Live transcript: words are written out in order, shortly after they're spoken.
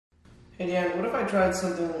Hey Dan, what if I tried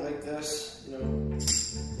something like this? You know,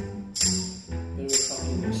 bit of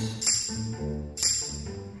funkiness.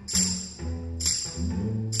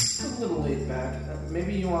 A little laid back.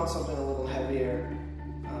 Maybe you want something a little heavier.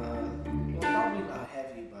 Well, probably not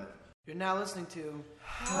heavy, but you're now listening to.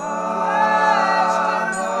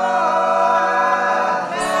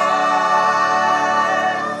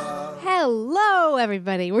 Hello,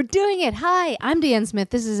 everybody. We're doing it. Hi, I'm Deanne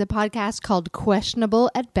Smith. This is a podcast called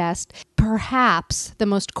Questionable at Best. Perhaps the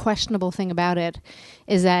most questionable thing about it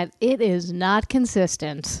is that it is not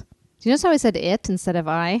consistent. Do you notice how I said it instead of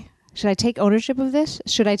I? Should I take ownership of this?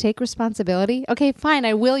 Should I take responsibility? Okay, fine,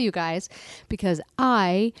 I will, you guys, because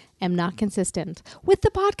I am not consistent with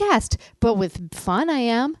the podcast, but with fun I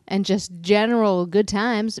am, and just general good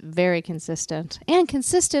times, very consistent, and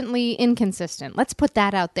consistently inconsistent. Let's put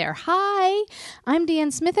that out there. Hi, I'm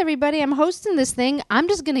Deanne Smith, everybody. I'm hosting this thing. I'm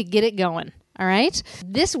just going to get it going, all right?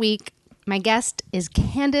 This week, my guest is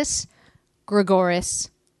Candace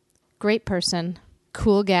Gregoris. Great person,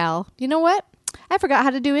 cool gal. You know what? I forgot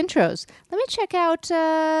how to do intros. Let me check out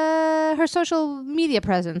her social media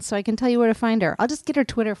presence so I can tell you where to find her. I'll just get her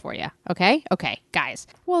Twitter for you, okay? Okay, guys.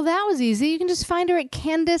 Well, that was easy. You can just find her at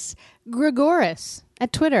Candace Gregoris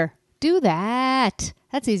at Twitter. Do that.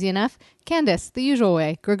 That's easy enough. Candace, the usual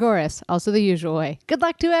way. Gregoris, also the usual way. Good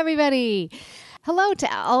luck to everybody. Hello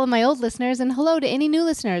to all of my old listeners, and hello to any new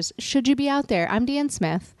listeners, should you be out there. I'm Deanne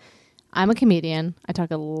Smith. I'm a comedian. I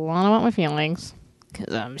talk a lot about my feelings.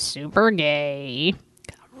 Because I'm super gay.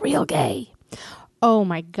 Real gay. Oh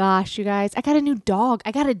my gosh, you guys. I got a new dog.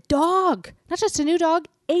 I got a dog. Not just a new dog,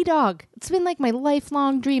 a dog. It's been like my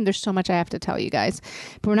lifelong dream. There's so much I have to tell you guys.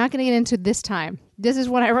 But we're not going to get into this time. This is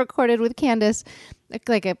what I recorded with Candace.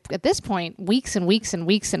 Like at this point, weeks and weeks and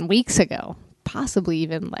weeks and weeks ago. Possibly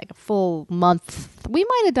even like a full month. We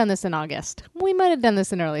might have done this in August. We might have done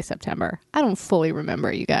this in early September. I don't fully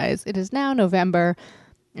remember, you guys. It is now November.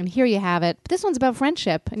 And here you have it. But this one's about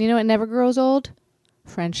friendship. And you know what never grows old?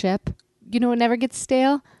 Friendship. You know what never gets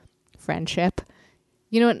stale? Friendship.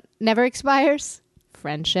 You know what never expires?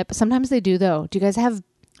 Friendship. Sometimes they do, though. Do you guys have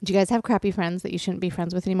crappy friends that you shouldn't be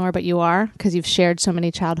friends with anymore, but you are because you've shared so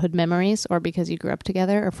many childhood memories or because you grew up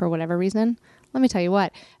together or for whatever reason? Let me tell you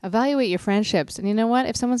what. Evaluate your friendships. And you know what?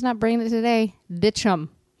 If someone's not bringing it today, ditch them.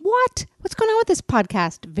 What? What's going on with this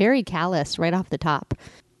podcast? Very callous right off the top.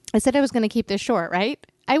 I said I was going to keep this short, right?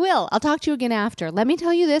 I will. I'll talk to you again after. Let me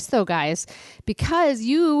tell you this, though, guys, because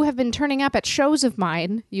you have been turning up at shows of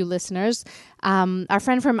mine, you listeners. Our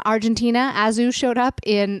friend from Argentina, Azu, showed up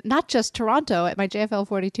in not just Toronto at my JFL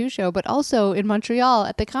 42 show, but also in Montreal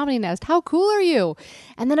at the Comedy Nest. How cool are you?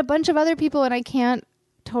 And then a bunch of other people, and I can't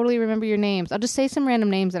totally remember your names. I'll just say some random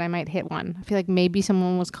names and I might hit one. I feel like maybe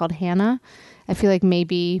someone was called Hannah. I feel like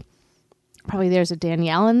maybe... Probably there's a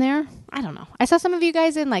Danielle in there. I don't know. I saw some of you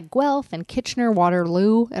guys in like Guelph and Kitchener,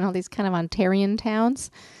 Waterloo, and all these kind of Ontarian towns.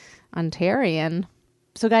 Ontarian.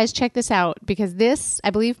 So guys, check this out because this, I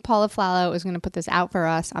believe Paula Flallow is going to put this out for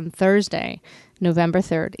us on Thursday, November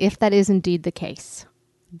 3rd, if that is indeed the case.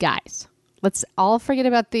 Guys, let's all forget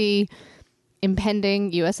about the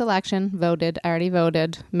impending U.S. election. Voted. I already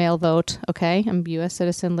voted. Mail vote. Okay. I'm a U.S.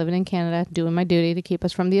 citizen living in Canada, doing my duty to keep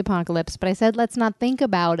us from the apocalypse. But I said, let's not think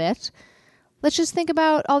about it. Let's just think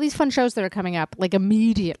about all these fun shows that are coming up, like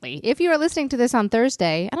immediately. If you are listening to this on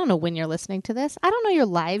Thursday, I don't know when you're listening to this. I don't know your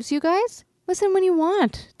lives, you guys. Listen when you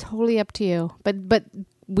want. Totally up to you. But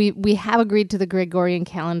we have agreed to the Gregorian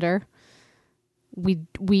calendar.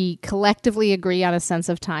 We collectively agree on a sense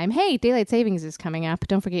of time. Hey, daylight savings is coming up.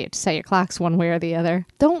 Don't forget to set your clocks one way or the other.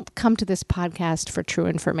 Don't come to this podcast for true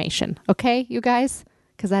information, okay, you guys?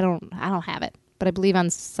 Because I don't have it, but I believe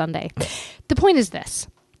on Sunday. The point is this.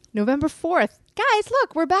 November 4th. Guys,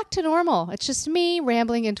 look, we're back to normal. It's just me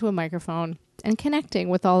rambling into a microphone and connecting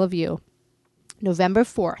with all of you. November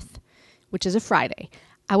 4th, which is a Friday,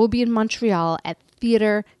 I will be in Montreal at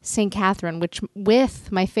Theatre St. Catherine, which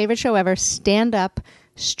with my favorite show ever, Stand Up,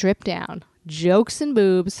 Strip Down, jokes and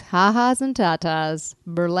boobs, ha-has and tatas,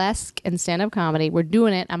 burlesque and stand-up comedy. We're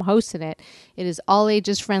doing it. I'm hosting it. It is all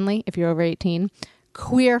ages friendly if you're over 18,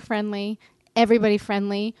 queer friendly, everybody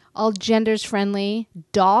friendly, all genders friendly,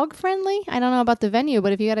 dog friendly. I don't know about the venue,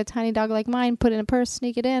 but if you got a tiny dog like mine, put it in a purse,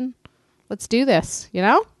 sneak it in. Let's do this, you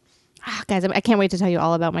know? Guys, I can't wait to tell you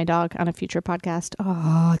all about my dog on a future podcast.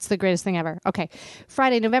 Oh, it's the greatest thing ever. Okay,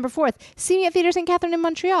 Friday, November 4th. See me at Theatre St. Catherine in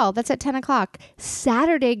Montreal. That's at 10 o'clock.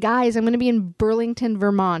 Saturday, guys, I'm going to be in Burlington,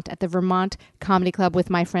 Vermont at the Vermont Comedy Club with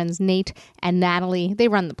my friends Nate and Natalie. They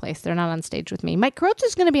run the place. They're not on stage with me. Mike Croce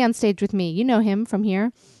is going to be on stage with me. You know him from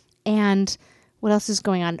here. And what else is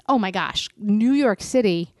going on? Oh, my gosh. New York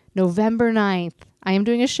City, November 9th. I am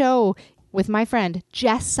doing a show with my friend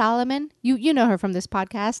Jess Solomon. You know her from this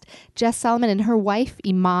podcast. Jess Solomon and her wife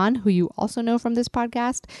Iman, who you also know from this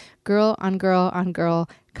podcast. Girl on girl on girl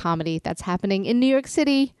comedy that's happening in New York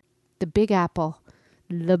City. The Big Apple.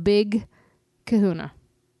 The Big Kahuna.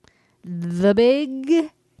 The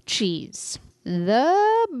Big Cheese.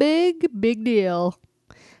 The big deal.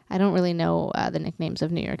 I don't really know the nicknames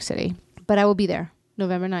of New York City, but I will be there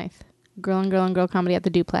November 9th. Girl on girl on girl comedy at the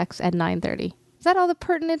Duplex at 9:30. Is that all the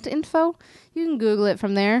pertinent info? You can Google it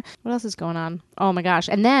from there. What else is going on? Oh my gosh.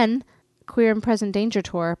 And then Queer and Present Danger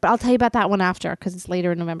Tour. But I'll tell you about that one after because it's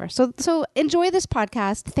later in November. So enjoy this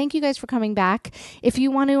podcast. Thank you guys for coming back. If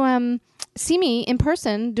you want to see me in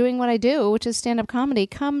person doing what I do, which is stand-up comedy,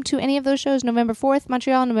 come to any of those shows. November 4th,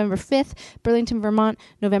 Montreal. November 5th, Burlington, Vermont.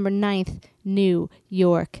 November 9th, New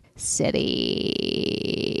York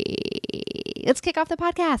City. Let's kick off the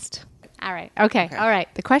podcast. All right. Okay. All right.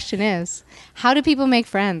 The question is, how do people make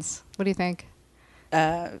friends? What do you think?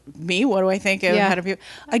 Me? What do I think of how do people?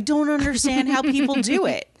 I don't understand how people do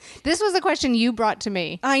it. This was the question you brought to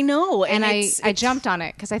me. I know. And I jumped on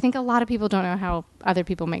it because I think a lot of people don't know how other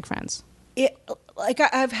people make friends.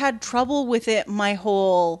 I've had trouble with it my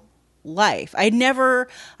whole life. I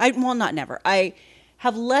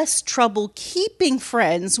have less trouble keeping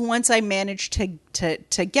friends once I manage to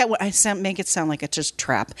get what make it sound like it's just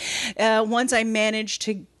trap. Once I manage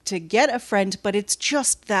to get a friend, but it's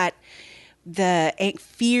just that the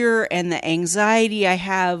fear and the anxiety I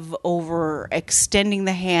have over extending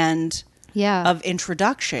the hand of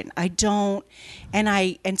introduction. I don't,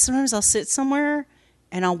 and sometimes I'll sit somewhere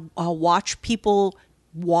and I'll watch people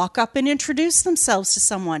walk up and introduce themselves to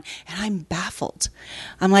someone, and I'm baffled.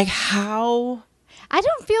 I'm like, how? I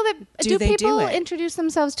don't feel that. Do people do introduce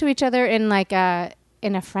themselves to each other in like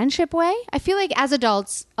in a friendship way? I feel like as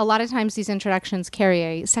adults, a lot of times these introductions carry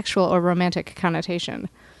a sexual or romantic connotation.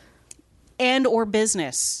 And or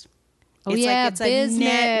business. Oh, it's yeah, like it's business.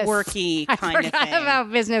 A networky kind of thing. I forgot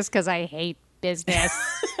about business because I hate business.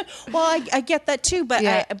 Well, I get that too, but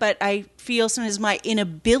I feel sometimes my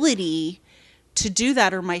inability to do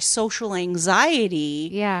that or my social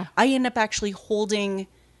anxiety, I end up actually holding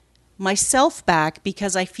myself back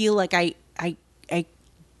because I feel like I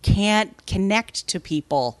can't connect to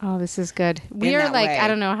people. Oh, this is good. We are like, I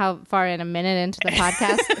don't know how far in a minute into the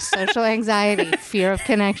podcast, social anxiety, fear of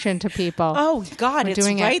connection to people. Oh God, it's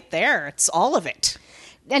right there. It's all of it.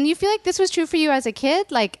 And you feel like this was true for you as a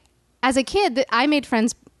kid? Like as a kid, I made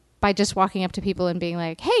friends by just walking up to people and being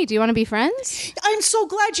like, hey, do you want to be friends? I'm so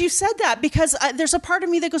glad you said that because there's a part of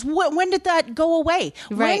me that goes, when did that go away?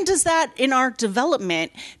 Right. When does that in our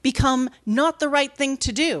development become not the right thing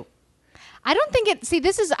to do? I don't think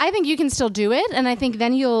I think you can still do it. And I think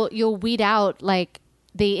then you'll weed out like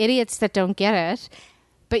the idiots that don't get it.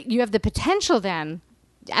 But you have the potential then,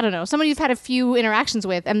 I don't know, someone you've had a few interactions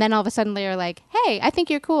with. And then all of a sudden they're like, hey, I think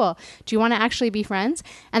you're cool. Do you want to actually be friends?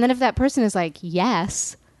 And then if that person is like,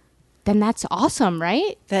 yes, then that's awesome,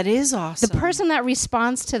 right? That is awesome. The person that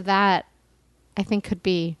responds to that, I think could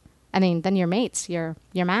be, then you're mates. You're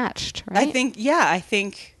matched, right? I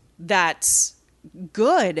think that's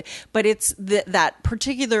good, but it's that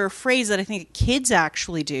particular phrase that I think kids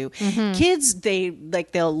actually do. Mm-hmm. Kids,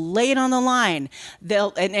 they'll lay it on the line.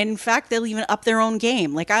 And in fact they'll even up their own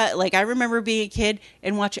game. Like I remember being a kid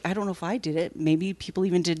and watching. I don't know if I did it. Maybe people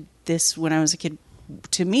even did this when I was a kid.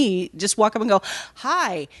 To me, just walk up and go,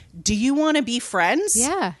 hi, do you want to be friends?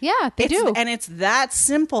 Yeah, they do. And it's that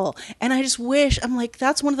simple. And I just wish, I'm like,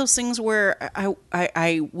 that's one of those things where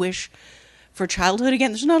I wish for childhood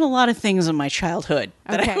again. There's not a lot of things in my childhood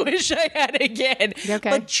that I wish I had again. Okay.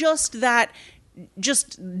 But just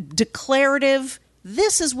declarative,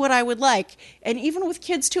 this is what I would like. And even with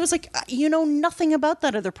kids too, it's like, you know nothing about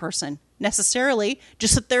that other person necessarily,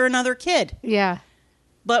 just that they're another kid. Yeah.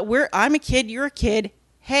 But I'm a kid, you're a kid.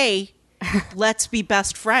 Hey, let's be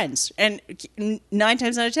best friends. And 9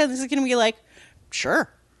 times out of 10, this is going to be like,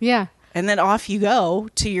 sure. Yeah. And then off you go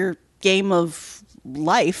to your game of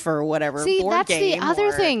life or whatever. See, board that's game the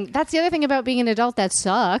other thing. That's the other thing about being an adult that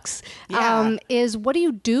sucks. Yeah. Is what do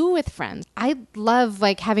you do with friends? I love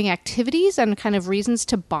like having activities and kind of reasons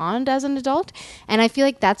to bond as an adult. And I feel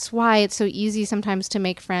like that's why it's so easy sometimes to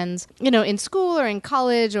make friends, in school or in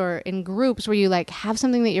college or in groups where you like have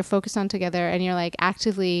something that you're focused on together and you're like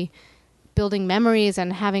actively building memories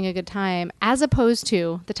and having a good time, as opposed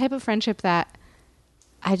to the type of friendship that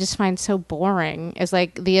I just find so boring is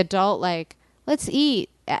like the adult, like, let's eat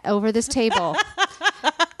over this table.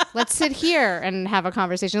 Let's sit here and have a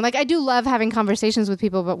conversation. Like I do love having conversations with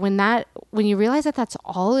people, but when you realize that that's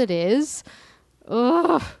all it is,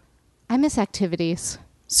 I miss activities.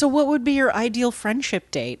 So what would be your ideal friendship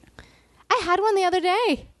date? I had one the other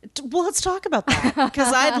day. Well, let's talk about that,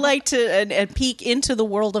 because I'd like to and peek into the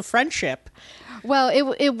world of friendship. Well,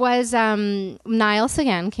 it was Niall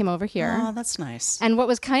Sagan came over here. Oh, that's nice. And what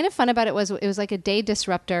was kind of fun about it was like a day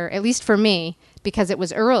disruptor, at least for me, because it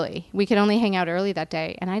was early. We could only hang out early that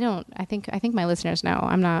day, and I think my listeners know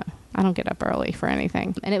I don't get up early for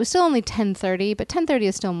anything. And it was still only 10:30, but 10:30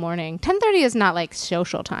 is still morning. 10:30 is not like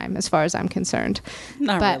social time as far as I'm concerned.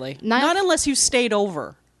 Not really. Not unless you stayed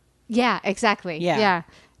over. Yeah, exactly. Yeah. Yeah.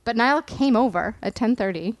 But Niall came over at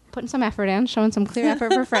 10:30, putting some effort in, showing some clear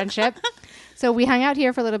effort for friendship. So we hung out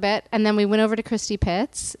here for a little bit, and then we went over to Christie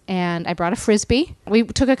Pitts, and I brought a Frisbee. We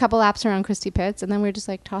took a couple laps around Christie Pitts, and then we were just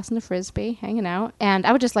like tossing the Frisbee, hanging out. And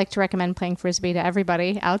I would just like to recommend playing Frisbee to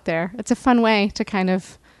everybody out there. It's a fun way to kind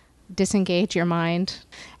of disengage your mind.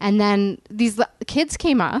 And then these kids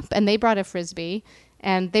came up, and they brought a Frisbee,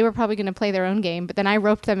 and they were probably going to play their own game, but then I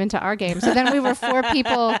roped them into our game. So then we were four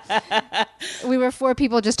people. We were four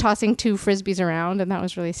people just tossing two Frisbees around, and that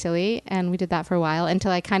was really silly. And we did that for a while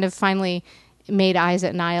until I kind of finally made eyes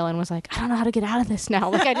at Niall and was like, I don't know how to get out of this now.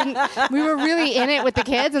 Like we were really in it with the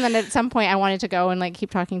kids. And then at some point I wanted to go and like keep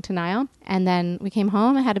talking to Niall. And then we came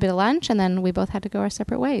home and had a bit of lunch, and then we both had to go our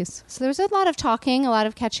separate ways. So there was a lot of talking, a lot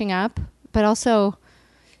of catching up, but also,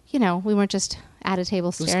 we weren't just at a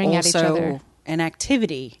table staring at each other. An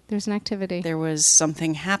activity. There's an activity. There was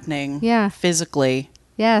something happening Yes. physically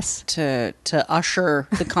to usher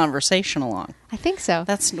the conversation along. I think so.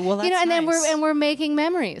 That's and nice. then we're making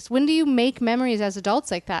memories. When do you make memories as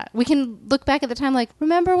adults like that? We can look back at the time like,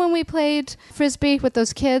 remember when we played Frisbee with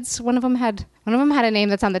those kids? One of them had a name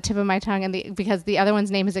that's on the tip of my tongue, and because the other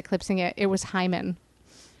one's name is eclipsing it, it was Hyman.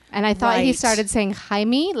 And I thought he started saying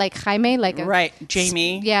Jaime, like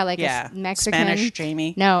Jamie. Yeah, like a Mexican. Spanish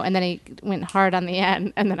Jamie. No, and then he went hard on the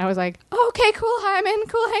end. And then I was like, okay, cool, Hyman.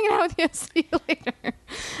 Cool hanging out with you. See you later.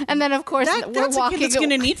 And then, of course, that's a kid that's going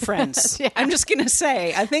to need friends. Yeah. I'm just going to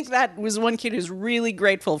say, I think that was one kid who's really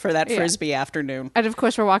grateful for that Frisbee afternoon. And, of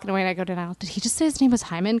course, we're walking away, and I go to Niall, did he just say his name was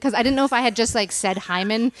Hyman? Because I didn't know if I had just, like, said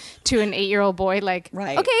Hyman to an 8-year-old boy, like,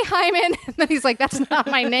 right. Okay, Hyman. And then he's like, that's not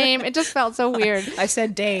my name. It just felt so weird. I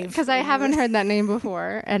said Dave. Because I haven't heard that name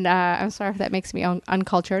before, and I'm sorry if that makes me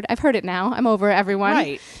uncultured. I've heard it now. I'm over everyone.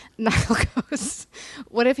 Right. Niall goes,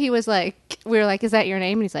 what if he was like, we were like, is that your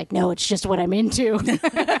name? And he's like, no, it's just what I'm into.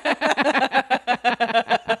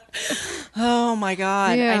 Oh my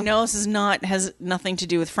God. Yeah. I know this has nothing to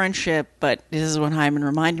do with friendship, but this is what Hyman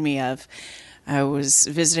reminded me of. I was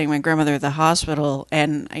visiting my grandmother at the hospital,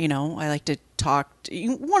 and I like to talk.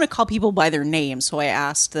 You want to call people by their name, so I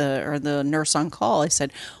asked the nurse on call. I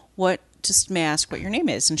said, "Just may I ask what your name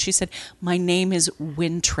is?" And she said, "My name is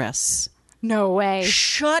Wintress." No way.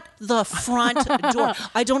 Shut the front door.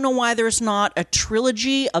 I don't know why there's not a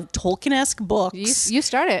trilogy of Tolkien-esque books. You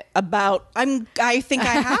start it. I think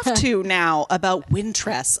I have to now about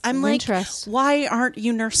Wintress. I'm Wintress. Like, why aren't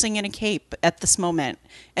you nursing in a cape at this moment?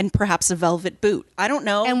 And perhaps a velvet boot. I don't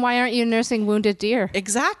know. And why aren't you nursing wounded deer?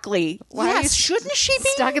 Exactly. Why are you shouldn't she be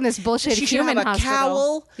stuck in this bullshit she human should have a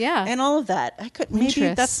hospital? Cowl, yeah, and all of that. I could maybe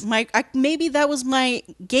Wintress. that's my maybe that was my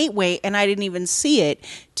gateway, and I didn't even see it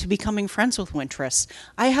to becoming friends with Wintress.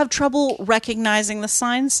 I have trouble recognizing the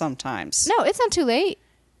signs sometimes. No, it's not too late.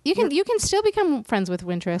 You can still become friends with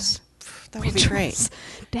Wintress. That would be great.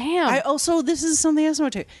 Damn. This is something else I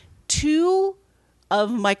want to. Two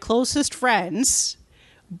of my closest friends.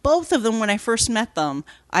 Both of them, when I first met them,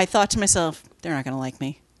 I thought to myself, they're not going to like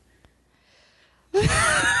me.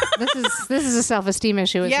 This is a self-esteem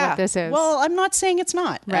issue is what this is. Well, I'm not saying it's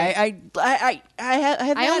not. Right. I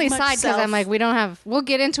only side because I'm like, we'll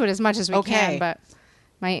get into it as much as we can, but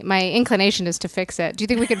my inclination is to fix it. Do you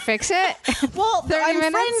think we could fix it? Well,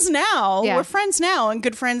 I'm friends now. Yeah. We're friends now and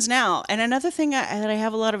good friends now. And another thing that I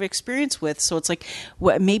have a lot of experience with, so it's like,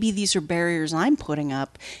 maybe these are barriers I'm putting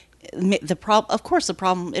up. The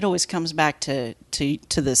problem, it always comes back to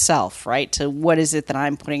the self, right? To what is it that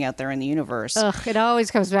I'm putting out there in the universe? Ugh, it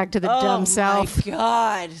always comes back to the dumb self. Oh my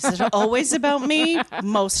God. Is it always about me?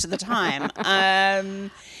 Most of the time.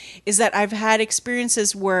 Is that I've had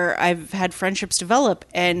experiences where I've had friendships develop,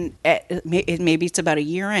 and maybe it's about a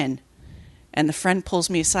year in, and the friend pulls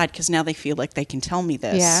me aside because now they feel like they can tell me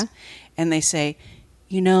this. Yeah. And they say,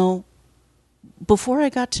 before I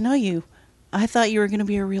got to know you, I thought you were going to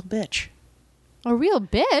be a real bitch. A real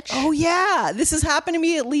bitch? Oh, yeah. This has happened to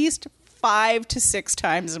me at least 5 to 6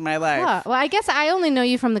 times in my life. Huh. Well, I guess I only know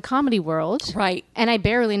you from the comedy world. Right. And I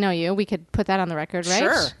barely know you. We could put that on the record, right?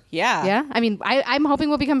 Sure. Yeah. Yeah? I mean, I'm hoping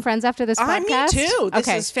we'll become friends after this podcast. Me too. This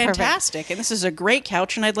Okay, is fantastic. perfect. And this is a great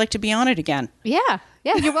couch, and I'd like to be on it again. Yeah.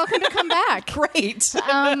 Yeah, you're welcome to come back. Great.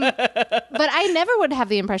 But I never would have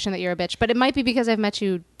the impression that you're a bitch. But it might be because I've met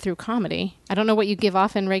you through comedy. I don't know what you give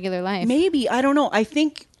off in regular life. Maybe. I don't know. I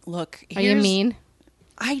think, look. Are you mean?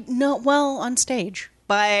 I know. Well, on stage.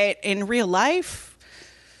 But in real life,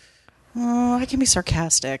 I can be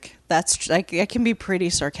sarcastic. That's like, I can be pretty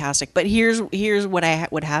sarcastic. But here's what I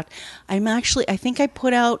would have. I think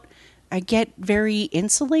I get very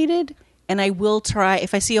insulated. And I will try,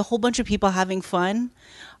 if I see a whole bunch of people having fun,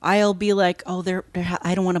 I'll be like, oh,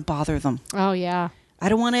 I don't want to bother them. Oh, yeah. I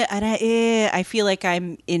don't want to, I feel like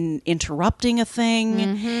I'm interrupting a thing.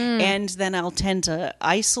 And then I'll tend to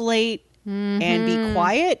isolate and be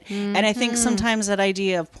quiet. And I think sometimes that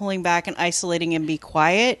idea of pulling back and isolating and be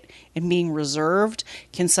quiet and being reserved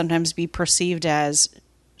can sometimes be perceived as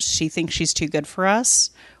she thinks she's too good for us,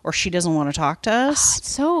 or she doesn't want to talk to us.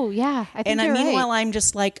 So, yeah. I think And you're meanwhile, right. I'm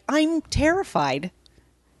just like, I'm terrified.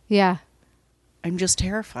 Yeah. I'm just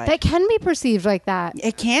terrified. That can be perceived like that.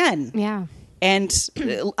 It can. Yeah. And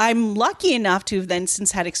I'm lucky enough to have then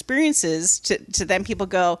since had experiences to then people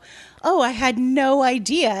go, oh, I had no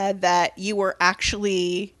idea that you were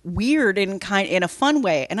actually weird in a fun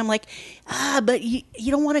way. And I'm like, but you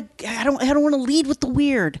don't want to, I don't want to lead with the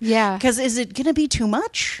weird. Yeah. Because is it going to be too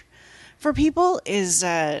much for people? Is,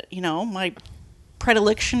 my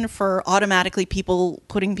predilection for automatically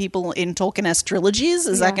putting people in Tolkien-esque trilogies.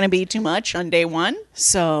 Is that going to be too much on day one?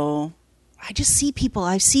 So I just see people.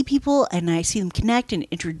 I see people and I see them connect and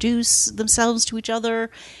introduce themselves to each other.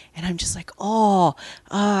 And I'm just like,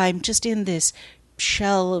 I'm just in this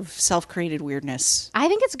shell of self-created weirdness. I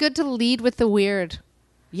think it's good to lead with the weird.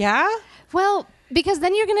 Yeah? Well, because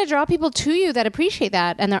then you're going to draw people to you that appreciate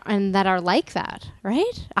that and that are like that,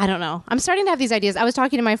 right? I don't know. I'm starting to have these ideas. I was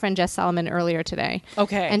talking to my friend Jess Solomon earlier today.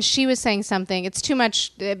 Okay. And she was saying something. It's too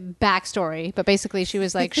much backstory, but basically she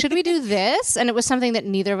was like, should we do this? And it was something that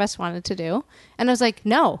neither of us wanted to do. And I was like,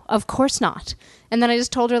 no, of course not. And then I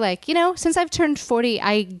just told her, like, since I've turned 40,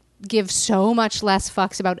 I give so much less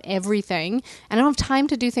fucks about everything, and I don't have time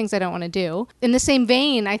to do things I don't want to do. In the same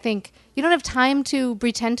vein, I think you don't have time to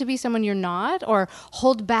pretend to be someone you're not or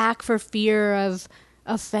hold back for fear of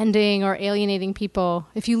offending or alienating people.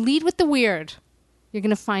 If you lead with the weird, you're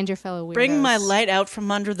going to find your fellow weirdos. Bring my light out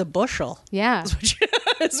from under the bushel. Yeah.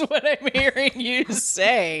 Is what I'm hearing you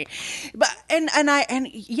say. But and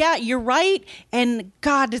yeah, you're right. And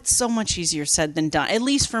God, it's so much easier said than done. At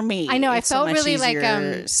least for me. I know. It's I felt so much really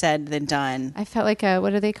easier said than done. I felt like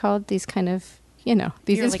what are they called? These kind of,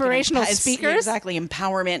 these You're inspirational like speakers. Exactly,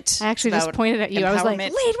 empowerment. I actually just pointed at you. I was like,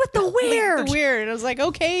 lead with the weird. Lead with the weird. I was like,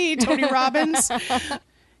 okay, Tony Robbins.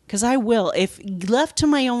 Because I will. If left to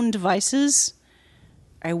my own devices,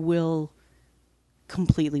 I will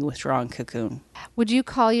completely withdraw and cocoon. Would you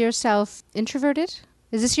call yourself introverted?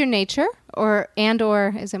 Is this your nature, or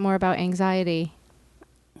is it more about anxiety?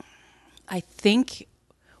 I think,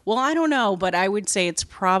 well, I don't know, but I would say it's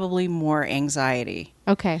probably more anxiety.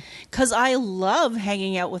 Okay. Because I love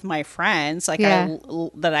hanging out with my friends,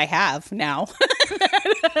 that I have now.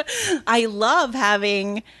 I love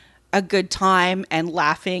having a good time and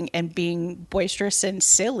laughing and being boisterous and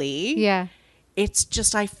silly. Yeah. It's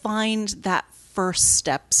just I find that first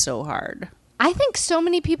step so hard. I think so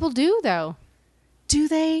many people do, though. Do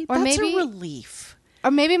they? Or That's maybe a relief.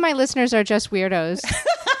 Or maybe my listeners are just weirdos.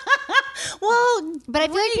 Well, but I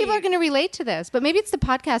feel like people are going to relate to this. But maybe it's the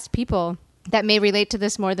podcast people that may relate to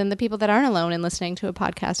this more than the people that aren't alone in listening to a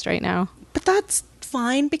podcast right now. But that's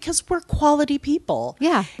fine because we're quality people.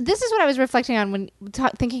 Yeah. This is what I was reflecting on when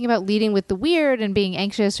thinking about leading with the weird and being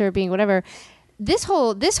anxious or being whatever. This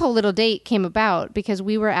whole little date came about because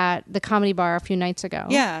we were at the Comedy Bar a few nights ago.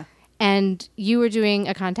 Yeah. And you were doing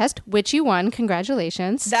a contest, which you won.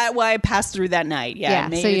 Congratulations. That why I passed through that night. Yeah.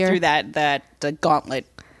 Made so it you're through that gauntlet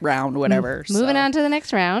round, whatever. Moving on to the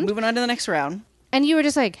next round. Moving on to the next round. And you were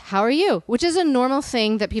just like, how are you? Which is a normal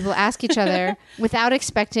thing that people ask each other without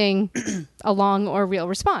expecting a long or real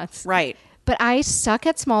response. Right. But I suck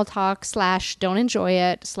at small talk / don't enjoy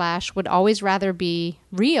it / would always rather be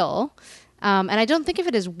real. And I don't think of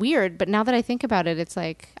it as weird, but now that I think about it, it's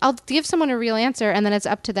like I'll give someone a real answer and then it's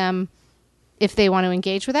up to them if they want to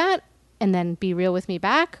engage with that and then be real with me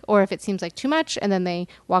back, or if it seems like too much and then they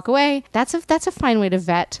walk away. That's a fine way to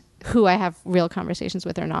vet who I have real conversations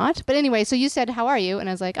with or not. But anyway, so you said, how are you? And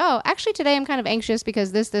I was like, oh, actually today I'm kind of anxious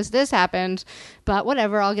because this happened, but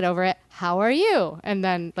whatever, I'll get over it. How are you? And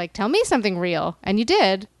then like, tell me something real. And you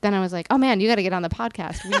did. Then I was like, oh man, you got to get on the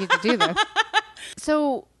podcast. We need to do this.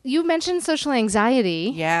 So you mentioned social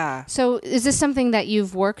anxiety. Yeah. So is this something that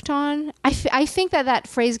you've worked on? I think that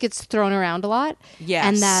phrase gets thrown around a lot. Yes.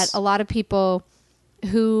 And that a lot of people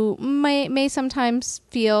who may sometimes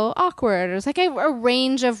feel awkward. It's like a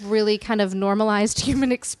range of really kind of normalized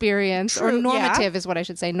human experience. True, or normative is what I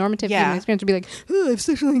should say. Normative Yeah. human experience to be like, oh, I have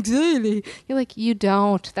social anxiety. You're like, you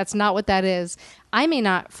don't. That's not what that is. I may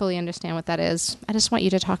not fully understand what that is. I just want you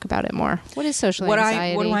to talk about it more. What is social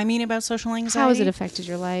anxiety? What do I mean about social anxiety? How has it affected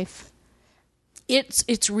your life?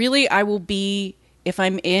 It's really, I will be, if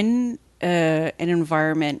I'm in an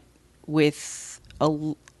environment with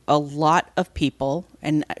a lot of people,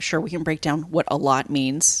 and sure, we can break down what a lot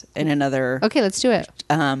means in another. Okay, let's do it.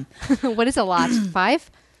 What is a lot?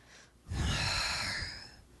 5?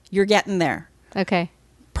 You're getting there. Okay.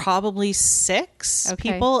 Probably 6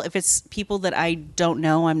 Okay. people. If it's people that I don't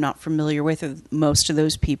know, I'm not familiar with, or most of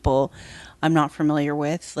those people I'm not familiar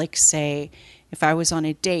with. Like, say, if I was on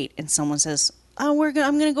a date and someone says, "Oh, I'm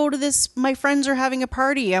going to go to this. My friends are having a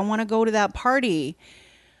party. I want to go to that party."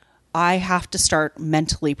 I have to start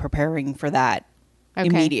mentally preparing for that Okay.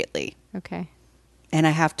 immediately. Okay. And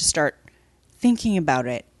I have to start thinking about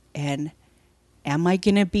it. And am I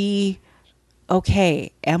going to be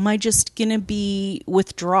okay? Am I just going to be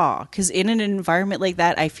withdraw? Because in an environment like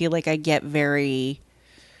that, I feel like I get very,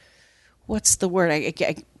 what's the word?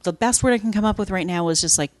 The best word I can come up with right now is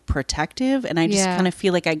just like protective. And I just Yeah. kind of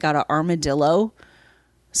feel like I got an armadillo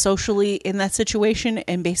socially in that situation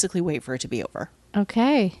and basically wait for it to be over.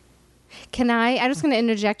 Okay. I'm just going to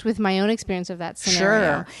interject with my own experience of that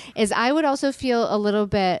scenario. Sure. Is I would also feel a little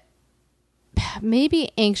bit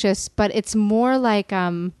maybe anxious, but it's more like,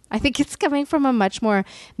 I think it's coming from a much more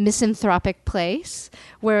misanthropic place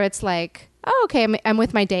where it's like, oh, okay, I'm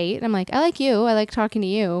with my date. And I'm like, I like you. I like talking to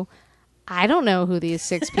you. I don't know who these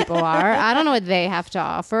 6 people are. I don't know what they have to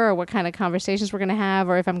offer or what kind of conversations we're going to have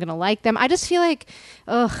or if I'm going to like them. I just feel like,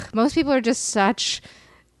 most people are just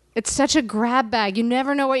it's such a grab bag. You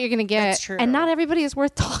never know what you're going to get. That's true. And not everybody is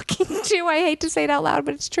worth talking to. I hate to say it out loud,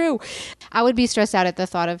 but it's true. I would be stressed out at the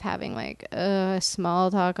thought of having like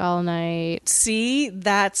small talk all night. See,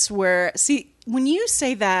 when you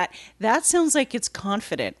say that, that sounds like it's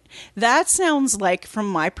confident. That sounds like, from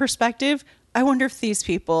my perspective, I wonder if these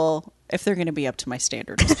people, if they're going to be up to my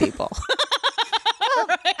standard as people.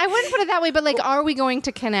 I wouldn't put it that way, but like, are we going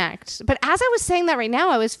to connect? But as I was saying that right now,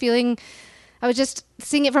 I was just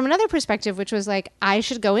seeing it from another perspective, which was like, I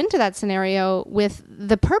should go into that scenario with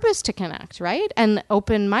the purpose to connect, right? And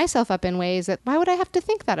open myself up in ways that, why would I have to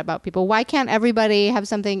think that about people? Why can't everybody have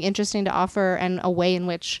something interesting to offer and a way in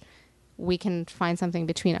which we can find something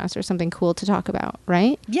between us or something cool to talk about,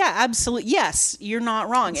 right? Yeah, absolutely. Yes, you're not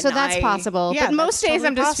wrong. So that's possible. Yeah, but most that's days totally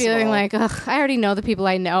I'm just feeling like, ugh, I already know the people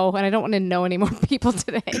I know and I don't want to know any more people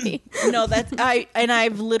today. No,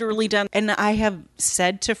 I've literally done, and I have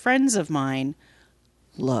said to friends of mine,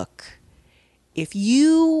 look, if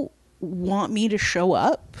you want me to show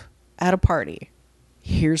up at a party,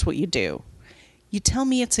 here's what you do. You tell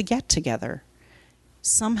me it's a get-together.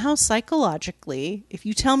 Somehow psychologically, if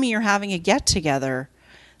you tell me you're having a get-together,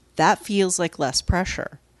 that feels like less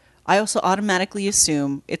pressure. I also automatically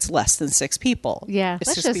assume it's less than 6 people. Yeah, It's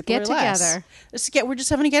let's just people get or less. together. We're just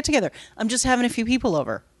having a get-together. I'm just having a few people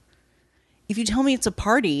over. If you tell me it's a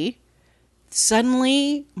party,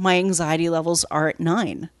 suddenly my anxiety levels are at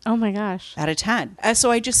 9 Oh my gosh. out of 10. So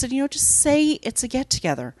I just said, just say it's a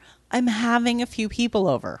get-together. I'm having a few people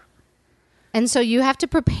over. And so you have to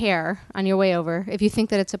prepare on your way over if you think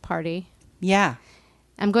that it's a party. Yeah.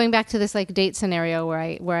 I'm going back to this like date scenario where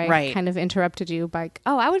I Right. kind of interrupted you by,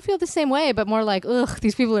 I would feel the same way, but more like, ugh,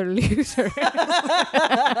 these people are losers.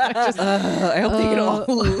 I hope they can all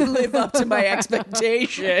live up to my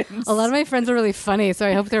expectations. A lot of my friends are really funny, so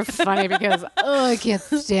I hope they're funny because, I can't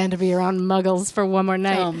stand to be around muggles for one more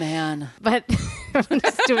night. Oh, man. But I'm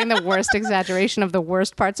just doing the worst exaggeration of the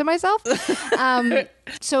worst parts of myself.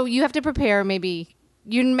 So you have to prepare, maybe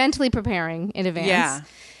you're mentally preparing in advance. Yeah.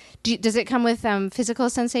 Does it come with physical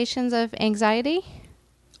sensations of anxiety?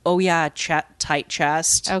 Oh, yeah. Tight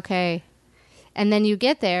chest. Okay. And then you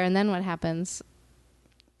get there, and then what happens?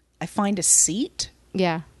 I find a seat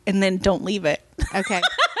Yeah. and then don't leave it. Okay.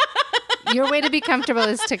 Your way to be comfortable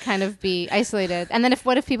is to kind of be isolated. And then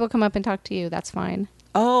what if people come up and talk to you? That's fine.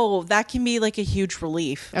 Oh, that can be like a huge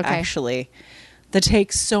relief, Okay. actually. That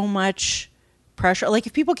takes so much pressure. Like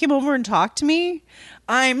if people came over and talked to me,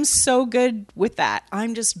 I'm so good with that.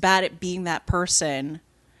 I'm just bad at being that person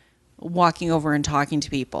walking over and talking to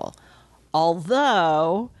people.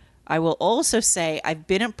 Although I will also say I've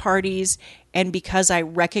been at parties, and because I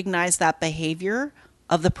recognize that behavior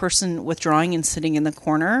of the person withdrawing and sitting in the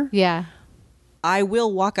corner, Yeah. I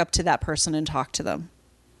will walk up to that person and talk to them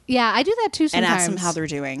Yeah, I do that too sometimes. and ask them how they're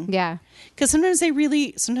doing. Yeah. Because sometimes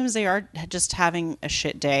they are just having a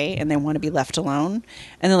shit day and they want to be left alone.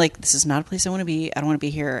 And they're like, this is not a place I want to be. I don't want to be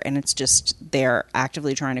here. And it's just they're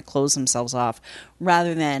actively trying to close themselves off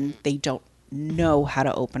rather than they don't know how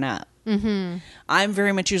to open up. Mm-hmm. I'm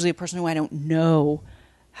very much usually a person who I don't know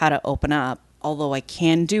how to open up, although I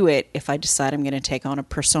can do it if I decide I'm going to take on a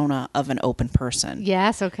persona of an open person.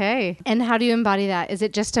 Yes, okay. And how do you embody that? Is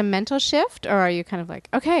it just a mental shift, or are you kind of like,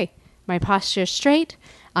 okay, my posture's straight,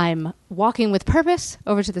 I'm walking with purpose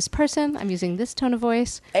over to this person, I'm using this tone of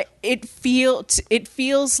voice? It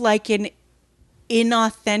feels like an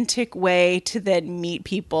inauthentic way to then meet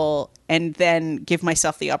people and then give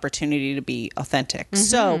myself the opportunity to be authentic. Mm-hmm.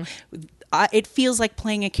 So it feels like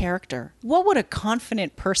playing a character. What would a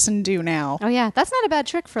confident person do now? Oh, yeah. That's not a bad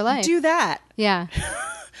trick for life. Do that. Yeah.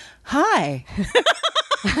 Hi.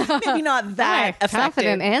 Maybe not that Hi, affected.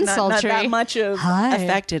 confident and not sultry. that much of Hi.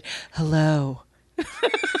 affected. Hello.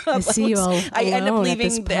 I see you all I end up alone at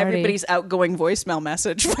this leaving party. everybody's outgoing voicemail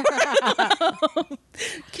message. Could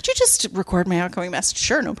you just record my outgoing message?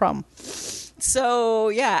 Sure, no problem. So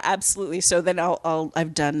yeah, absolutely. So then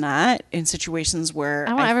I've done that in situations where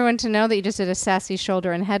I want everyone to know that you just did a sassy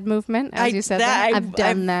shoulder and head movement as you said that. I've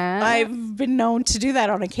done that. I've been known to do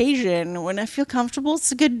that on occasion when I feel comfortable.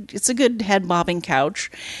 It's a good head bobbing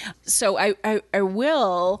couch. So I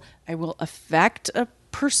will affect a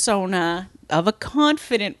persona of a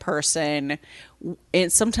confident person,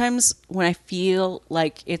 and sometimes when I feel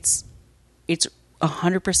like it's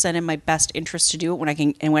 100% in my best interest to do it, when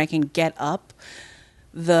I can get up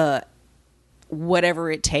the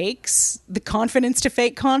whatever it takes, the confidence to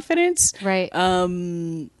fake confidence, Right.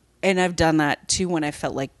 And I've done that too when I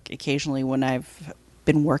felt like occasionally when I've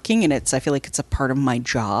been working and I feel like it's a part of my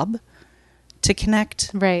job to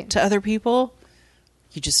connect Right. to other people.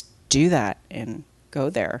 You just do that and go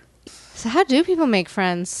there. So how do people make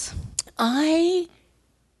friends?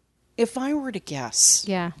 If I were to guess,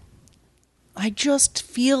 Yeah. I just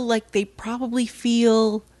feel like they probably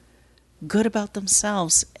feel good about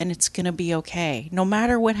themselves and it's going to be okay. No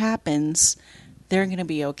matter what happens, they're going to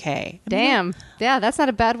be okay. Damn. Yeah, that's not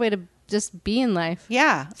a bad way to just be in life.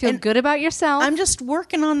 Yeah. Feel And good about yourself. I'm just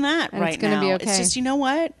working on that And right it's gonna now. be okay. It's just, you know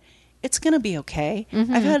what? It's going to be okay.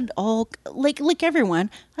 Mm-hmm. I've had all, like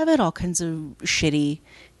everyone, I've had all kinds of shitty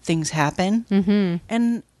things happen. Mm-hmm.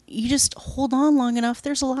 And you just hold on long enough,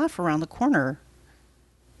 there's a laugh around the corner.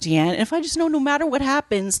 Deanne, and if I just know no matter what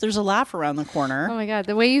happens, there's a laugh around the corner. Oh my God.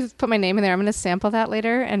 The way you put my name in there, I'm going to sample that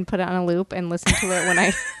later and put it on a loop and listen to it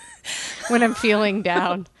when I'm feeling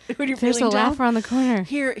down. When you're There's a feeling laugh down? around the corner.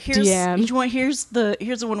 Here's Deanne. here's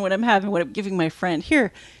the one when I'm giving my friend.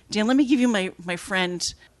 Here, Dan, let me give you my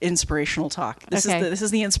friend inspirational talk. This Okay. is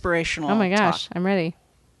the inspirational. Oh my gosh. talk. I'm ready.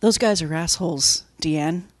 Those guys are assholes,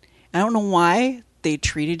 Deanne. I don't know why they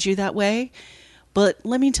treated you that way, but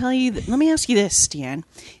let me ask you this, Deanne.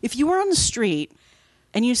 If you were on the street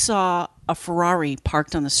and you saw a Ferrari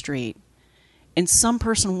parked on the street and some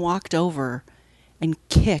person walked over and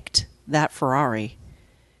kicked that Ferrari,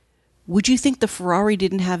 would you think the Ferrari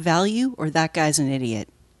didn't have value or that guy's an idiot?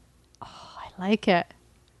 I like it.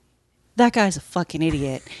 That guy's a fucking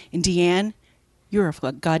idiot. And Deanne, you're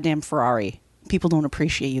a goddamn Ferrari. People don't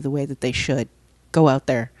appreciate you the way that they should. Go out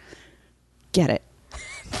there. Get it.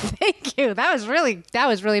 Thank you. That was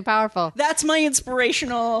really powerful. That's my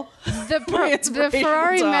inspirational. The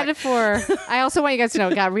Ferrari talk. metaphor. I also want you guys to know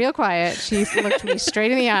it got real quiet. She looked me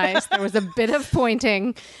straight in the eyes. There was a bit of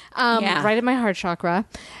pointing right at my heart chakra.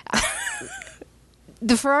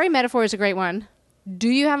 The Ferrari metaphor is a great one. Do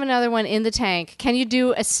you have another one in the tank? Can you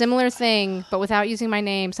do a similar thing, but without using my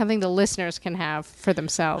name, something the listeners can have for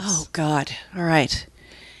themselves? Oh, God. All right.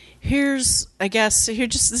 I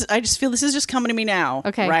just feel this is just coming to me now.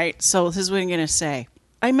 Okay. Right? So this is what I'm going to say.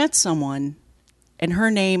 I met someone, and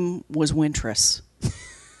her name was Wintress.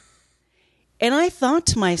 And I thought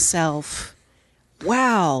to myself,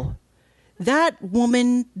 wow, that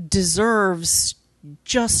woman deserves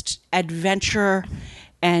just adventure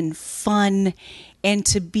and fun and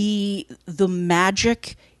to be the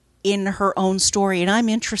magic in her own story. And I'm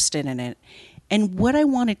interested in it. And what I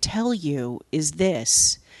want to tell you is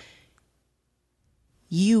this.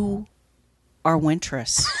 You are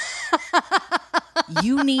Wintress.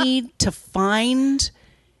 You need to find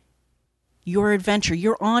your adventure.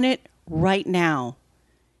 You're on it right now.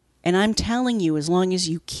 And I'm telling you, as long as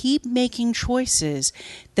you keep making choices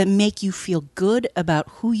that make you feel good about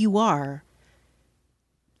who you are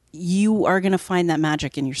going to find that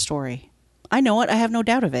magic in your story. I know it. I have no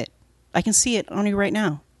doubt of it. I can see it on you right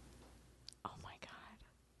now. Oh my God.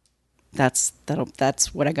 That's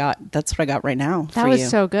what I got. That's what I got right now. That for was you.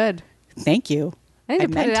 so good. Thank you. I need to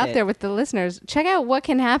put meant it out there with the listeners. Check out what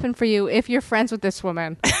can happen for you if you're friends with this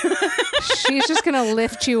woman. She's just going to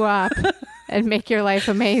lift you up and make your life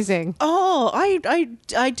amazing. Oh,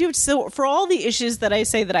 I do. So for all the issues that I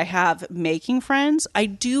say that I have making friends, I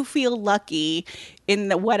do feel lucky in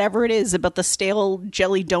whatever it is about the stale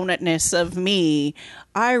jelly donutness of me.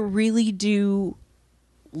 I really do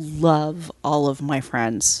love all of my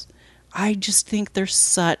friends. I just think they're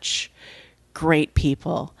such great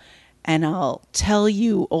people. And I'll tell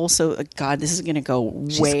you also, God, this is going to go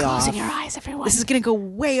way off. Closing your eyes, everyone. This is going to go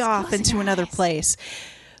way off into another place.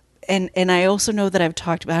 And I also know that I've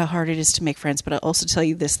talked about how hard it is to make friends, but I'll also tell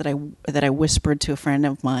you this, that I whispered to a friend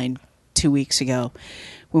of mine 2 weeks ago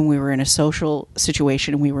when we were in a social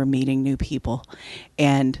situation and we were meeting new people.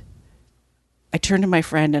 And I turned to my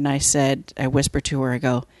friend and I whispered to her, I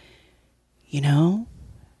go, you know,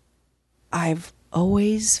 I've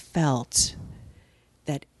always felt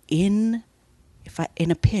that in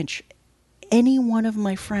a pinch, any one of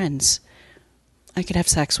my friends, I could have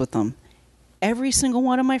sex with them. Every single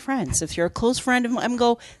one of my friends. If you're a close friend of mine, I'm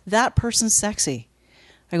go, that person's sexy.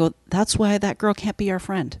 I go, that's why that girl can't be our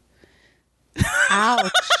friend.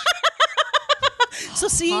 Ouch. So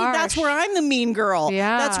see, Harsh. that's where I'm the mean girl.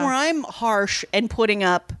 Yeah. That's where I'm harsh and throwing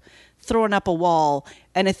up a wall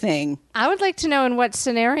and a thing. I would like to know in what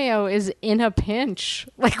scenario is in a pinch.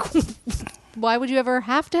 Like, why would you ever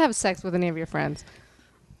have to have sex with any of your friends?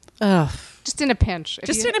 Ugh. Just in a pinch.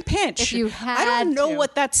 In a pinch. If you had I don't know to.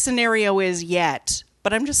 what that scenario is yet,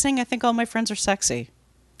 but I'm just saying I think all my friends are sexy.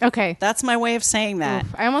 Okay. That's my way of saying that.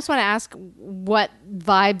 Oof. I almost want to ask what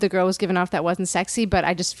vibe the girl was giving off that wasn't sexy, but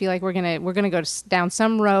I just feel like we're gonna go down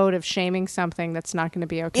some road of shaming something that's not going to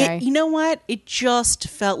be okay. You know what? It just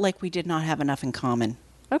felt like we did not have enough in common.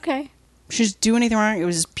 Okay. She didn't do anything wrong. It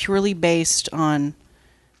was purely based on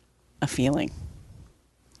a feeling.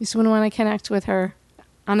 You just wouldn't want to connect with her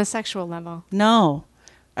on a sexual level. No,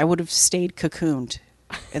 I would have stayed cocooned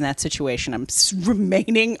in that situation. I'm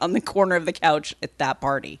remaining on the corner of the couch at that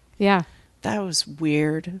party. Yeah. That was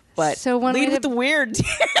weird, but So when lead we with the weird.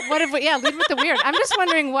 What if lead with the weird. I'm just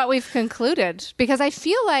wondering what we've concluded, because I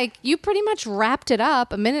feel like you pretty much wrapped it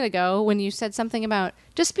up a minute ago when you said something about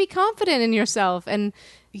just be confident in yourself and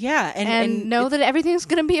Yeah, and know that everything's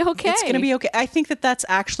going to be okay. It's going to be okay. I think that that's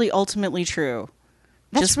actually ultimately true.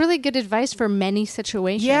 That's really good advice for many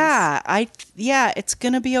situations. Yeah, it's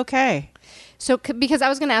going to be okay. So, because I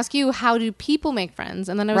was going to ask you, how do people make friends?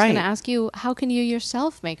 And then I was going to ask you, how can you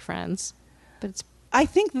yourself make friends? But it's I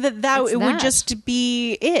think that It's it would that. just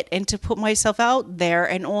be it, and to put myself out there,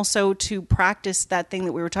 and also to practice that thing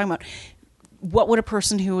that we were talking about. What would a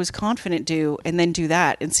person who is confident do, and then do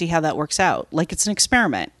that and see how that works out? Like it's an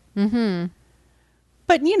experiment. Mm-hmm.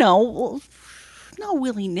 But not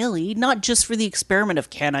willy-nilly, not just for the experiment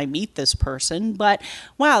of can I meet this person, but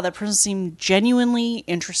wow, that person seemed genuinely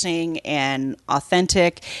interesting and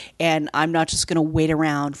authentic, and I'm not just going to wait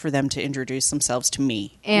around for them to introduce themselves to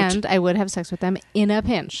me. and I would have sex with them in a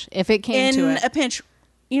pinch if it came to In it. a pinch.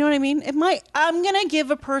 You know what I mean? I'm going to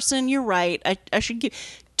give a person, you're right, I should give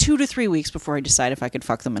 2 to 3 weeks before I decide if I could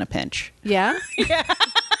fuck them in a pinch. Yeah. Yeah.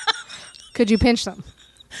 Could you pinch them?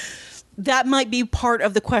 That might be part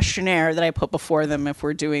of the questionnaire that I put before them if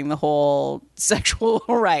we're doing the whole sexual.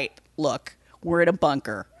 All right, look, we're in a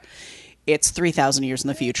bunker. It's 3,000 years in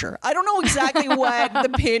the future. I don't know exactly what the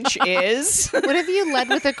pinch is. What if you led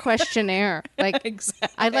with a questionnaire? Like, Exactly.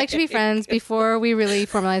 I'd like to be friends. Before we really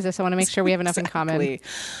formalize this, I want to make sure we have enough in common. Exactly.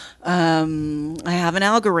 I have an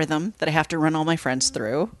algorithm that I have to run all my friends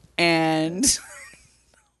through. And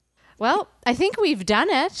Well, I think we've done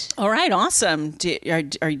it. all right, awesome. Do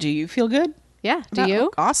you feel good? Yeah. Do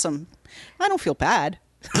you? Awesome. I don't feel bad.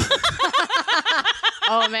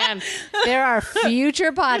 Oh, man. There are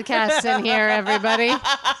future podcasts in here, everybody.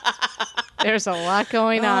 There's a lot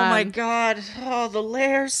going on. Oh my God. Oh, the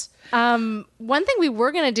layers. One thing we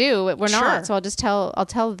were going to do, we're Sure. not, so I'll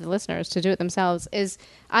tell the listeners to do it themselves, is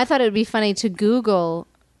I thought it would be funny to Google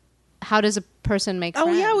how does a person make friends?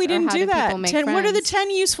 Oh yeah, we or didn't how do that. people make 10, what are the friends? 10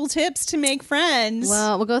 useful tips to make friends?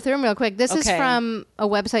 Well, we'll go through them real quick. This is Okay. from a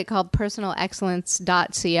website called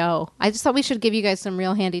personalexcellence.co. I just thought we should give you guys some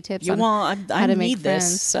real handy tips on I how to make need friends.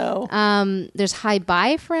 this. So There's hi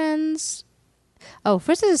bye friends. Oh,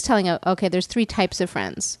 first this is telling okay, there's 3 types of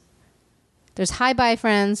friends. There's hi-bye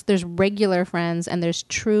friends, there's regular friends, and there's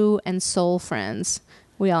true and soul friends.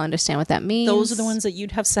 We all understand what that means. Those are the ones that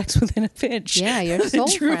you'd have sex with in a pinch. Yeah, your soul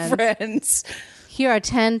True friends. friends. Here are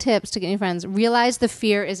 10 tips to get new friends. Realize the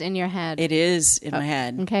fear is in your head. It is in my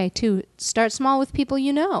head. Okay, 2, start small with people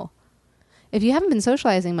you know. If you haven't been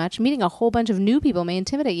socializing much, meeting a whole bunch of new people may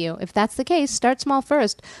intimidate you. If that's the case, start small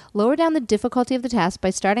first. Lower down the difficulty of the task by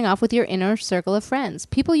starting off with your inner circle of friends,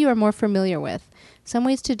 people you are more familiar with. Some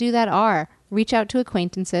ways to do that are reach out to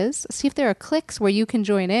acquaintances, see if there are cliques where you can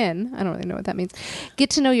join in. I don't really know what that means. Get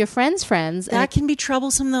to know your friends' friends. That can be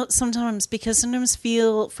troublesome though, sometimes, because sometimes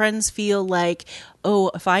friends feel like,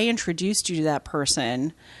 oh, if I introduced you to that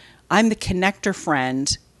person, I'm the connector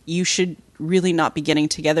friend. You should really not be getting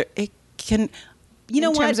together. It can, you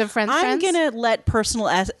know, in terms of friends, I'm gonna let personal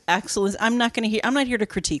excellence. I'm not here to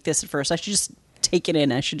critique this at first. I should just take it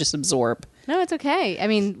in. I should just absorb. No, it's okay. I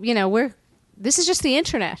mean, you know, this is just the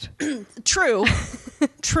internet. True.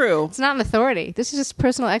 True. It's not an authority. This is just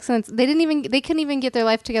personal excellence. They couldn't even get their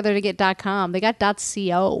life together to get .com. They got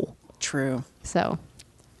 .co. True. So,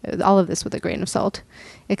 all of this with a grain of salt.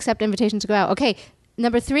 Accept invitations to go out. Okay,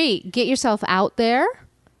 number 3, get yourself out there.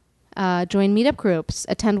 Join meetup groups,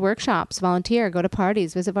 attend workshops, volunteer, go to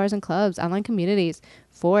parties, visit bars and clubs, online communities.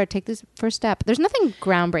 4, take this first step. There's nothing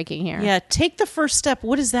groundbreaking here. Yeah, take the first step.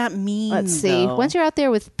 What does that mean? Let's see. Though? Once you're out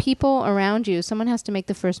there with people around you, someone has to make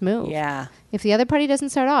the first move. Yeah. If the other party doesn't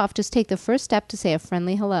start off, just take the first step to say a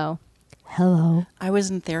friendly hello. Hello. I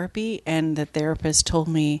was in therapy, and the therapist told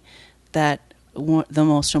me that the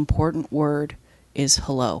most important word is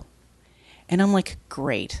hello. And I'm like,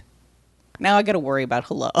 great. Now I got to worry about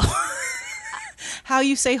hello. How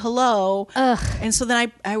you say hello. Ugh. And so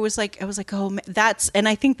then I was like, oh, and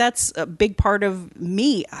I think that's a big part of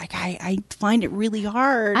me. I find it really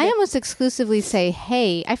hard. I almost exclusively say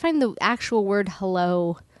hey. I find the actual word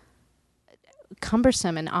hello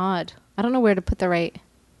cumbersome and odd. I don't know where to put I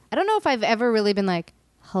don't know if I've ever really been like,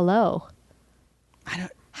 hello.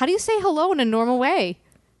 How do you say hello in a normal way?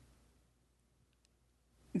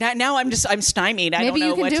 Now I'm stymied. I Maybe don't know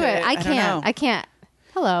you can what do to, it. I can't.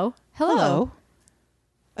 Hello. Hello.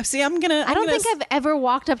 See, I don't think I've ever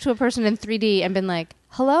walked up to a person in 3D and been like,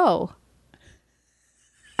 hello.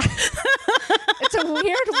 It's a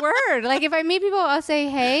weird word. Like if I meet people, I'll say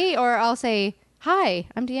hey, or I'll say, hi,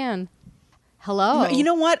 I'm Deanne. Hello. You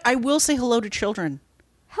know what? I will say hello to children.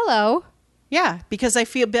 Hello. Yeah, because I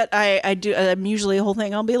feel I do. I'm usually a whole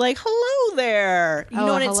thing. I'll be like, "Hello there," you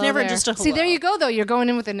know, and it's never just a hello. See, there you go. Though you're going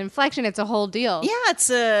in with an inflection. It's a whole deal. Yeah, it's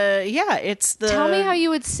the. Tell me how you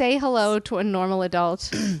would say hello to a normal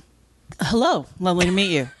adult. Hello, lovely to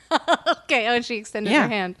meet you. Okay. Oh, and she extended her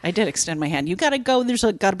hand. I did extend my hand. You got to go. There's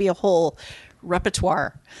got to be a whole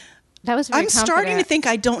repertoire. That was very I'm starting to think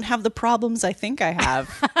I don't have the problems I think I have.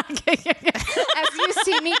 As you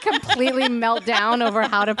see me completely melt down over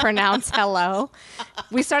how to pronounce hello.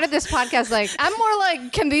 We started this podcast like, I'm more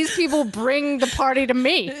like, can these people bring the party to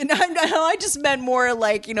me? No, I just meant more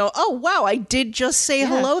like, oh, wow, I did just say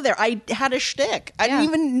hello there. I had a shtick. I didn't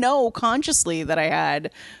even know consciously that I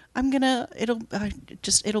had.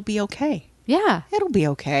 It'll be okay. Yeah. It'll be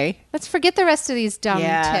okay. Let's forget the rest of these dumb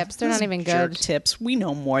tips. They're not even jerk good. Tips. We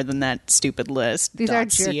know more than that stupid list. These are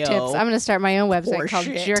jerk tips. I'm going to start my own website called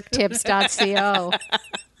jerktips.co.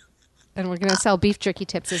 And we're going to sell beef jerky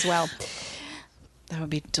tips as well. That would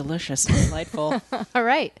be delicious and delightful. All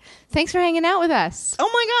right. Thanks for hanging out with us. Oh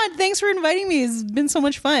my God. Thanks for inviting me. It's been so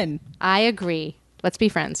much fun. I agree. Let's be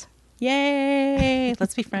friends. Yay.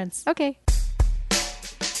 Let's be friends. Okay.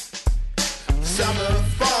 Summer,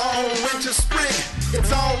 fall, winter, spring.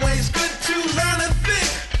 It's always good to learn a thing.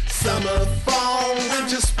 Summer, fall,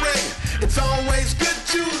 winter, spring. It's always good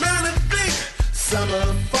to learn a thing.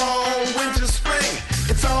 Summer, fall, winter, spring.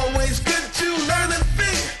 It's always good to learn a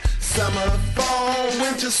thing. Summer, fall,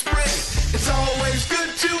 winter, spring. It's always good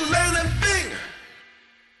to learn a thing.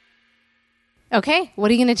 Okay. What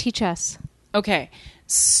are you going to teach us? Okay.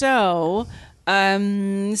 So,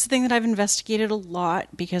 it's a thing that I've investigated a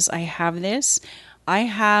lot because I have this. I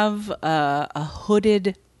have a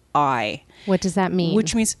hooded eye. What does that mean?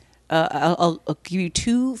 Which means I'll give you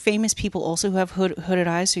 2 famous people also who have hooded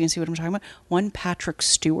eyes so you can see what I'm talking about. One, Patrick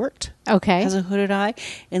Stewart. Okay. Has a hooded eye.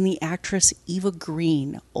 And the actress Eva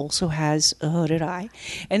Green also has a hooded eye.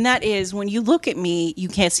 And that is, when you look at me, you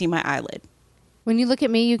can't see my eyelid. When you look at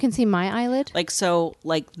me, you can see my eyelid? Like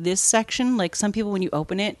this section, like some people, when you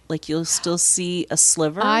open it, like you'll still see a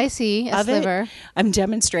sliver. I see a sliver. I'm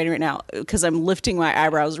demonstrating right now because I'm lifting my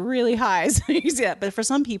eyebrows really high so you can see that. But for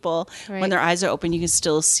some people, when their eyes are open, you can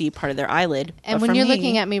still see part of their eyelid. And when you're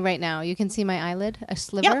looking at me right now, you can see my eyelid, a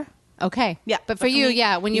sliver? Yep. Okay. Yeah. But for you,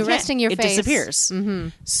 when you're can't. resting your it face. disappears. Mm-hmm.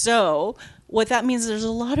 So what that means is there's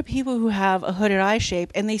a lot of people who have a hooded eye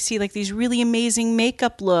shape and they see like these really amazing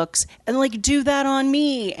makeup looks and like, do that on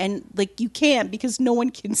me. And like, you can't because no one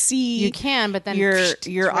can see. You can, but then your it's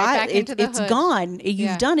eye, right back into the it's hood. gone. You've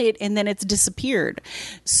Yeah. done it and then it's disappeared.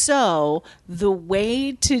 So the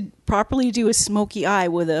way to properly do a smoky eye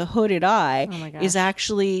with a hooded eye Oh my gosh. is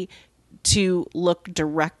actually to look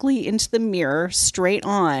directly into the mirror straight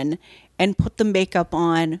on and put the makeup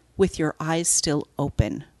on with your eyes still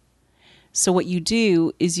open. So what you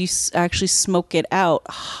do is you actually smoke it out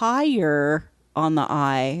higher on the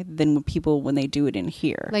eye than when they do it in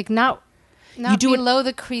here. Like not You do it- below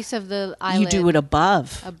the crease of the eyelid. You do it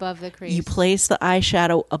above. Above the crease. You place the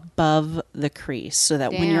eyeshadow above the crease so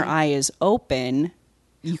that when your Damn. eye is open,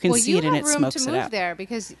 you can see it and it you have room smokes to it move out. there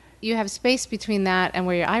because you have space between that and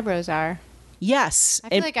where your eyebrows are. Yes. I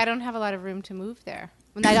feel like I don't have a lot of room to move there.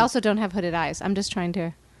 And I also don't have hooded eyes. I'm just trying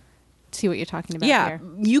to see what you're talking about yeah, here.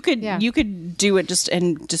 you could Yeah. you could do it just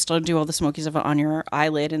do all the smoky stuff on your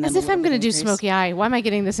eyelid and then As if I'm going to do crease. smoky eye. Why am I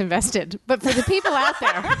getting this invested? But for the people out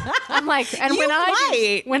there, I'm like, and You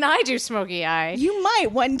might. when I do smoky eye, You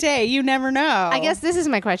might one day. You never know. I guess this is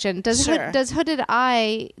my question: does Sure. does a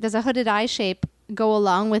hooded eye shape go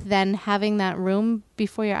along with then having that room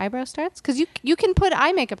before your eyebrow starts? Because you can put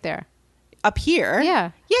eye makeup there. up here. Yeah.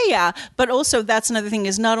 Yeah. But also that's another thing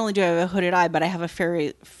is not only do I have a hooded eye, but I have a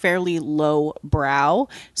fairly low brow.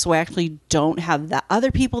 So I actually don't have that. Other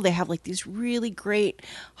people, they have like these really great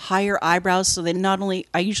higher eyebrows. So they not only,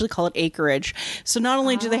 I usually call it acreage. So not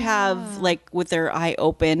only do they have like with their eye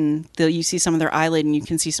open, you see some of their eyelid and you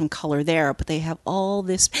can see some color there, but they have all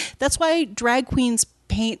this. That's why drag queens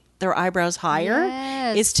paint their eyebrows higher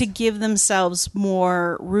Yes. is to give themselves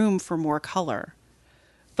more room for more color.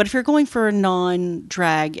 But if you're going for a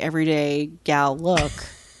non-drag, everyday gal look,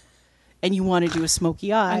 and you want to do a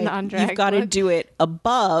smoky eye, non-drag you've got to look. do it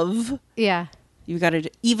above. Yeah. You've got to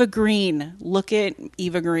Eva Green. Look at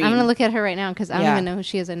Eva Green. I'm going to look at her right now because I don't Yeah. even know who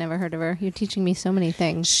she is. I never heard of her. You're teaching me so many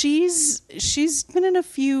things. She's been in a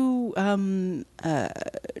few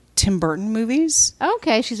Tim Burton movies.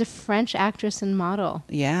 Okay, she's a French actress and model.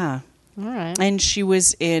 Yeah. All right. And she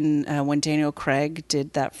was in when Daniel Craig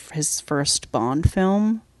did his first Bond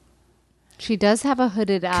film, She does have a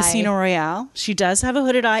hooded eye. Casino Royale. She does have a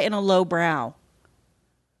hooded eye and a low brow.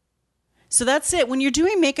 So that's it. When you're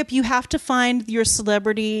doing makeup, you have to find your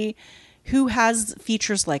celebrity who has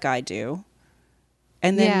features like I do,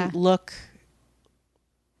 and then Yeah. look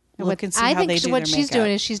and see I how think they do what their she's makeup.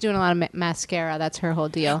 doing is she's doing a lot of mascara. That's her whole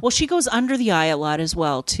deal. Well, she goes under the eye a lot as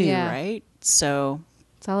well, too, Yeah. right? So,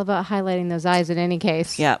 It's all about highlighting those eyes in any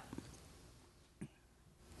case. yeah.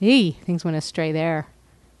 Hey, things went astray there.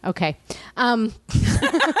 Okay.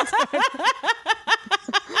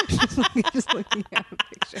 Just looking at a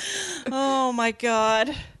picture. Oh, my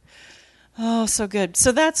God. Oh, so good.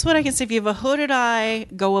 So that's what I can say. If you have a hooded eye,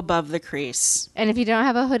 go above the crease. And if you don't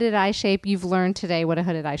have a hooded eye shape, you've learned today what a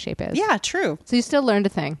hooded eye shape is. Yeah, true. So you still learned a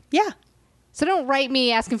thing. Yeah. So don't write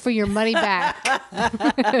me asking for your money back.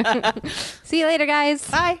 See you later, guys.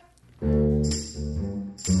 Bye.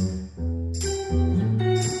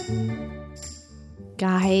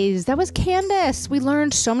 Guys, that was Candace. We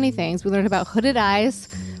learned so many things. We learned about hooded eyes.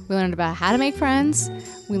 We learned about how to make friends.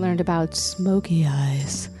 We learned about smoky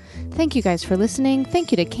eyes. Thank you guys for listening.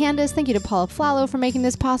 Thank you to Candace. Thank you to Paula Flallow for making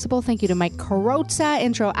this possible. Thank you to Mike Carrozza,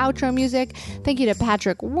 intro, outro music. Thank you to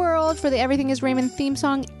Patrick World for the Everything is Raymond theme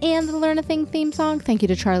song and the Learn a Thing theme song. Thank you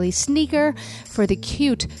to Charlie Sneaker for the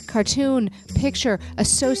cute cartoon picture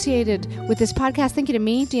associated with this podcast. Thank you to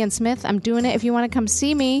me, Deanne Smith. I'm doing it. If you want to come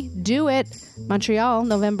see me, do it. Montreal,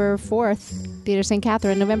 November 4th. Theater St.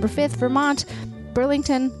 Catherine, November 5th, Vermont.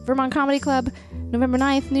 Burlington, Vermont Comedy Club, November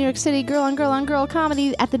 9th, New York City, Girl on Girl on Girl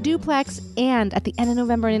Comedy at the Duplex, and at the end of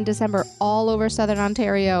November and in December, all over Southern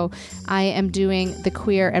Ontario, I am doing the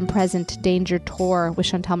Queer and Present Danger Tour with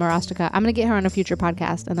Chantal Marostica. I'm going to get her on a future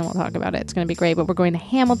podcast, and then we'll talk about it. It's going to be great, but we're going to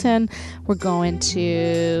Hamilton, we're going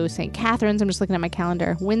to St. Catharines, I'm just looking at my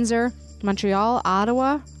calendar, Windsor, Montreal,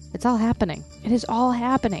 Ottawa. It's all happening. It is all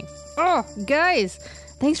happening. Oh, guys,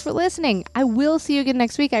 thanks for listening. I will see you again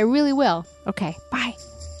next week. I really will. Okay, bye.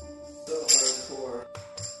 So hardcore.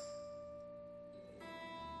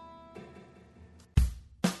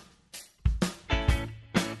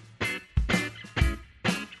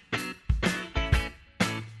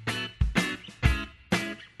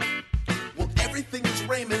 Well, everything is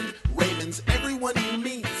Raymond. Raymond's everyone you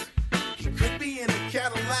meet. He could be in a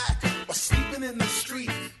Cadillac or sleeping in the street.